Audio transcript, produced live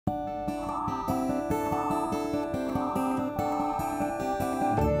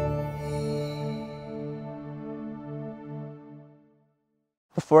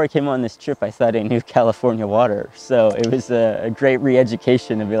before I came on this trip, I thought I knew California water. So it was a great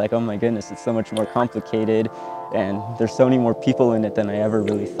re-education to be like, oh my goodness, it's so much more complicated and there's so many more people in it than I ever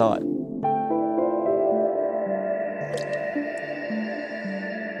really thought.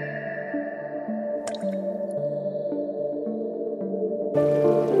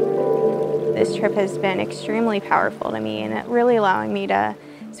 This trip has been extremely powerful to me and really allowing me to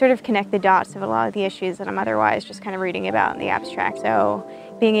sort of connect the dots of a lot of the issues that I'm otherwise just kind of reading about in the abstract. So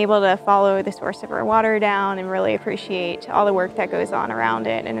being able to follow the source of our water down and really appreciate all the work that goes on around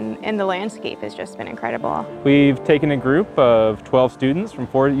it and the landscape has just been incredible. We've taken a group of 12 students from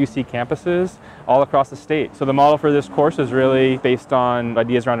 4 UC campuses all across the state. So the model for this course is really based on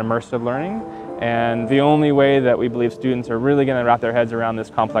ideas around immersive learning. And the only way that we believe students are really going to wrap their heads around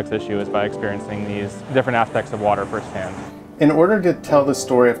this complex issue is by experiencing these different aspects of water firsthand. In order to tell the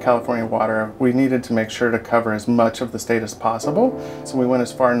story of California water, we needed to make sure to cover as much of the state as possible. So we went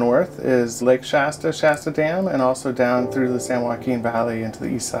as far north as Lake Shasta, Shasta Dam, and also down through the San Joaquin Valley into the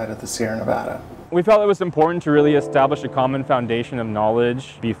east side of the Sierra Nevada. We felt it was important to really establish a common foundation of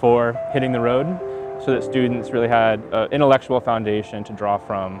knowledge before hitting the road, so that students really had an intellectual foundation to draw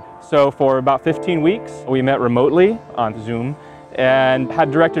from. So for about 15 weeks, we met remotely on Zoom and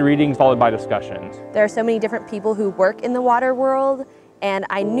had directed readings followed by discussions. There are so many different people who work in the water world, and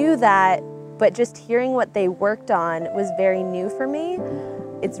I knew that, but just hearing what they worked on was very new for me.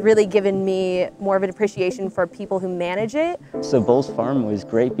 It's really given me more of an appreciation for people who manage it. So Bowles Farm was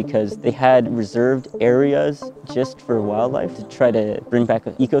great because they had reserved areas just for wildlife to try to bring back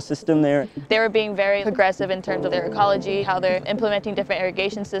an ecosystem there. They were being very progressive in terms of their ecology, how they're implementing different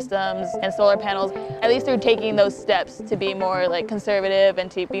irrigation systems and solar panels. At least they're taking those steps to be more like conservative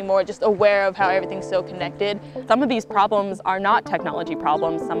and to be more just aware of how everything's so connected. Some of these problems are not technology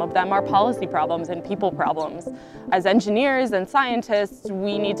problems. Some of them are policy problems and people problems. As engineers and scientists,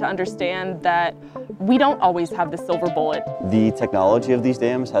 we need to understand that we don't always have the silver bullet. The technology of these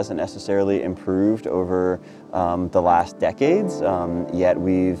dams hasn't necessarily improved over the last decades, yet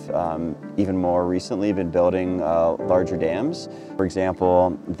we've even more recently been building larger dams. For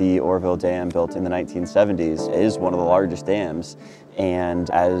example, the Oroville Dam, built in the 1970s, is one of the largest dams. And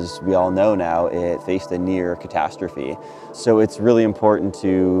as we all know now, it faced a near catastrophe. So it's really important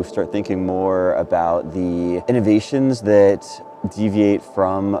to start thinking more about the innovations that deviate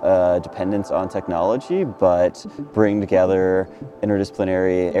from dependence on technology, but bring together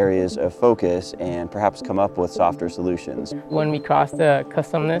interdisciplinary areas of focus and perhaps come up with softer solutions. When we crossed the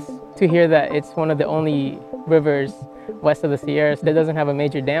Customness, to hear that it's one of the only rivers west of the Sierras that doesn't have a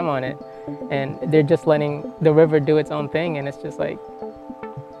major dam on it, and they're just letting the river do its own thing, and it's just like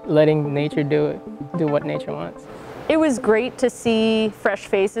letting nature do what nature wants. It was great to see fresh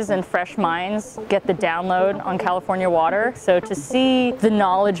faces and fresh minds get the download on California water. So to see the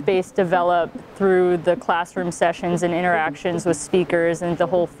knowledge base develop through the classroom sessions and interactions with speakers and the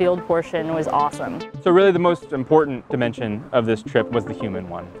whole field portion was awesome. So really the most important dimension of this trip was the human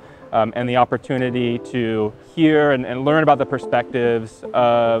one. And the opportunity to hear and learn about the perspectives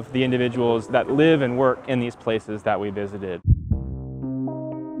of the individuals that live and work in these places that we visited.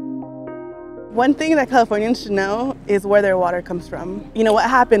 One thing that Californians should know is where their water comes from. You know, what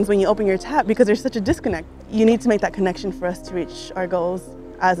happens when you open your tap, because there's such a disconnect. You need to make that connection for us to reach our goals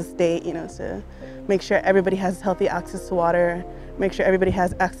as a state, you know, to make sure everybody has healthy access to water, make sure everybody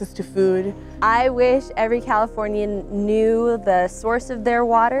has access to food. I wish every Californian knew the source of their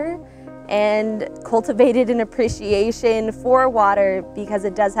water and cultivated an appreciation for water because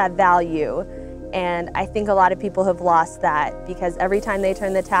it does have value. And I think a lot of people have lost that because every time they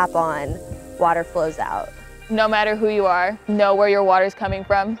turn the tap on, water flows out. No matter who you are, know where your water's coming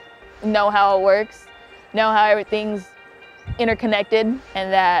from, know how it works, know how everything's interconnected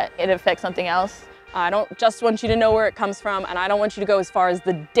and that it affects something else. I don't just want you to know where it comes from, and I don't want you to go as far as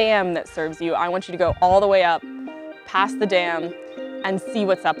the dam that serves you. I want you to go all the way up, past the dam, and see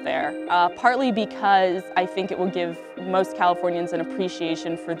what's up there. Partly because I think it will give most Californians an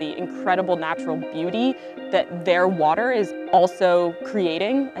appreciation for the incredible natural beauty that their water is also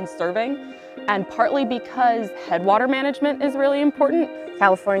creating and serving, and partly because headwater management is really important.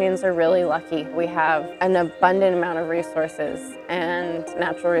 Californians are really lucky. We have an abundant amount of resources and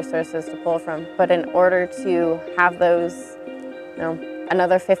natural resources to pull from. But in order to have those,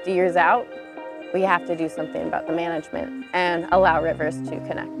 another 50 years out, we have to do something about the management and allow rivers to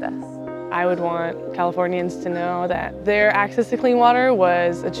connect us. I would want Californians to know that their access to clean water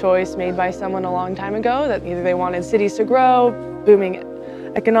was a choice made by someone a long time ago, that either they wanted cities to grow, booming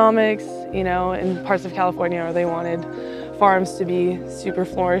economics, in parts of California, or they wanted farms to be super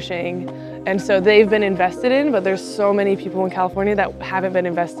flourishing And so they've been invested in, but there's so many people in California that haven't been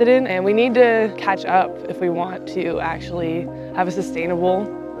invested in, and we need to catch up if we want to actually have a sustainable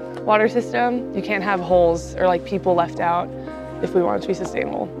water system. You can't have holes or like people left out if we want it to be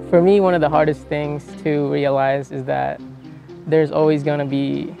sustainable. For me, one of the hardest things to realize is that there's always going to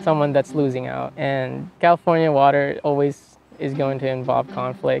be someone that's losing out, and California water always is going to involve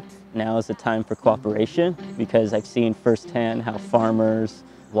conflict. Now is the time for cooperation, because I've seen firsthand how farmers,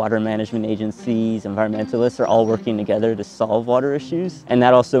 water management agencies, environmentalists are all working together to solve water issues. And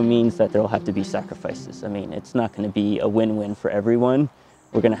that also means that there will have to be sacrifices. I mean, it's not going to be a win-win for everyone.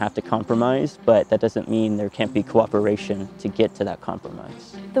 We're going to have to compromise, but that doesn't mean there can't be cooperation to get to that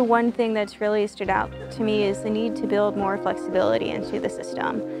compromise. The one thing that's really stood out to me is the need to build more flexibility into the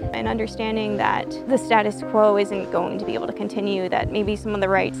system, and understanding that the status quo isn't going to be able to continue, that maybe some of the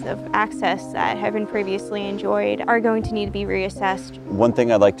rights of access that have been previously enjoyed are going to need to be reassessed. One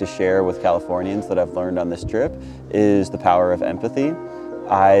thing I'd like to share with Californians that I've learned on this trip is the power of empathy.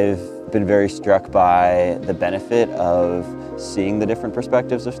 I've been very struck by the benefit of seeing the different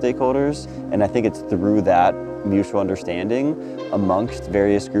perspectives of stakeholders, and I think it's through that mutual understanding amongst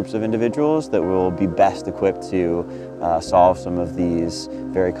various groups of individuals that we'll be best equipped to solve some of these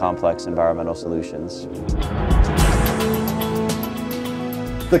very complex environmental solutions.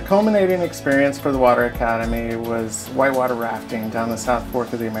 The culminating experience for the Water Academy was whitewater rafting down the South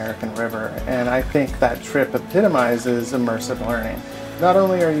Fork of the American River, and I think that trip epitomizes immersive learning. Not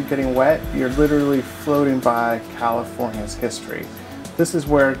only are you getting wet, you're literally floating by California's history. This is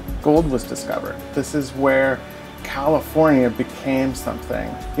where gold was discovered. This is where California became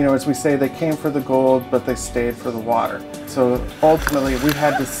something. You know, as we say, they came for the gold, but they stayed for the water. So ultimately, we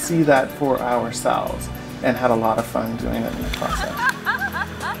had to see that for ourselves and had a lot of fun doing it in the process.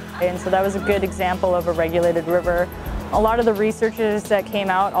 And so that was a good example of a regulated river. A lot of the researchers that came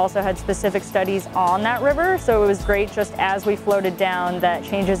out also had specific studies on that river, so it was great just as we floated down that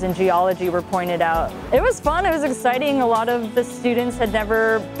changes in geology were pointed out. It was fun, it was exciting. A lot of the students had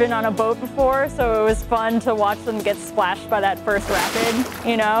never been on a boat before, so it was fun to watch them get splashed by that first rapid,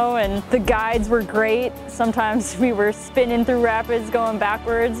 you know, and the guides were great. Sometimes we were spinning through rapids going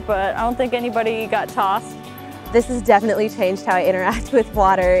backwards, but I don't think anybody got tossed. This has definitely changed how I interact with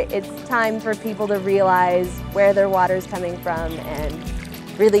water. It's time for people to realize where their water is coming from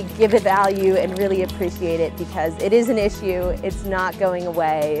and really give it value and really appreciate it, because it is an issue. It's not going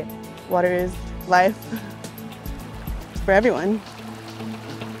away. Water is life for everyone.